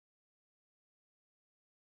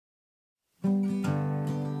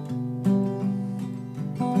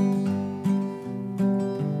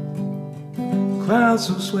clouds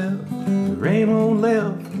so swift, the rain won't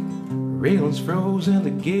lift, railing's frozen, the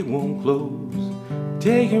gate won't close.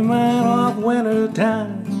 Take your mind off winter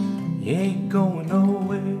time, you ain't going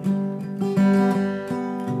nowhere.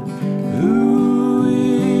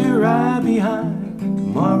 Ooh, you're right behind,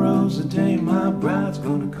 tomorrow's the day my bride's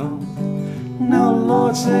gonna come. Now the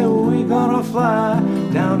Lord say we gonna fly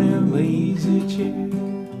down in the easy chair.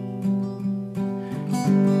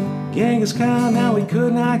 Genghis Khan now we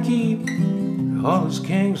could not keep, all his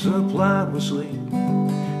kings supplied with sleep.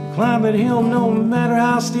 Climb that hill no matter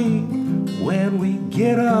how steep, when we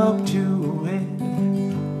get up to it.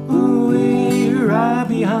 Ooh, we're right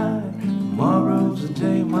behind, tomorrow's the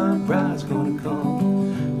day my bride's gonna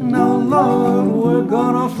come. No Lord, we're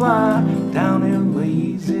gonna fly down in the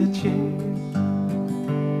easy chair.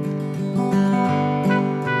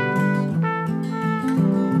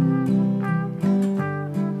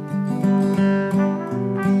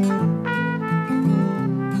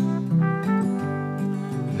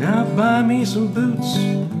 Now buy me some boots,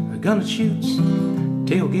 a gun that shoots,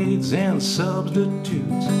 tailgates and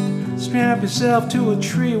substitutes. Strap yourself to a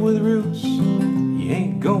tree with roots, you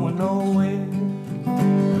ain't going nowhere.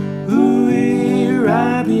 Ooh, you're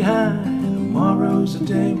right behind, tomorrow's the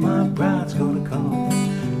day my bride's gonna come.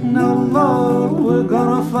 No Lord, we're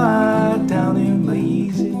gonna fly down in the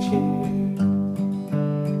easy chair.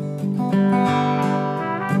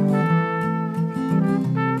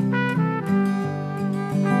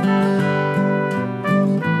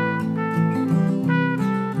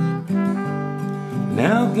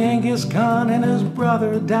 Now Genghis Khan and his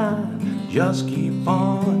brother died, just keep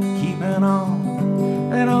on keeping on.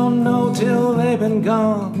 They don't know till they've been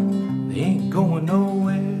gone, they ain't going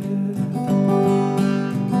nowhere.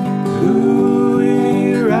 Ooh,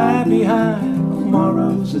 we're right behind,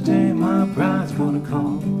 tomorrow's the day my bride's gonna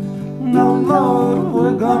come. No Lord,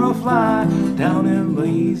 we're gonna fly down in the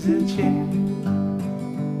easy chair.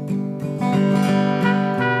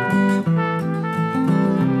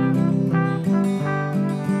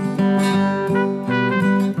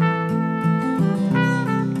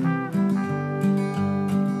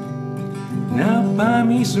 Now buy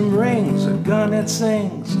me some rings, a gun that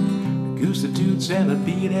sings, a goose that toots and a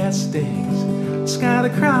bee that stings, a sky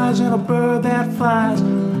that cries and a bird that flies,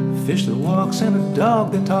 a fish that walks and a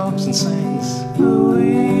dog that talks and sings. Ooh,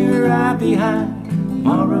 we're right behind,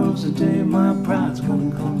 tomorrow's the day my bride's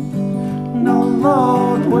gonna come. No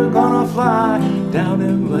Lord, we're gonna fly down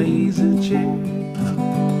in the easy chair.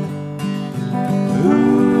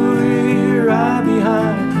 Ooh, we're right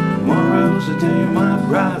behind, tomorrow's the day my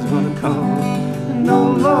bride's gonna come.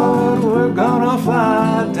 No Lord, we're gonna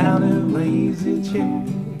fly down in the easy chair.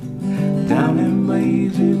 Down in my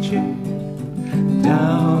easy chair.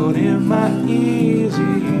 Down in my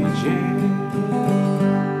easy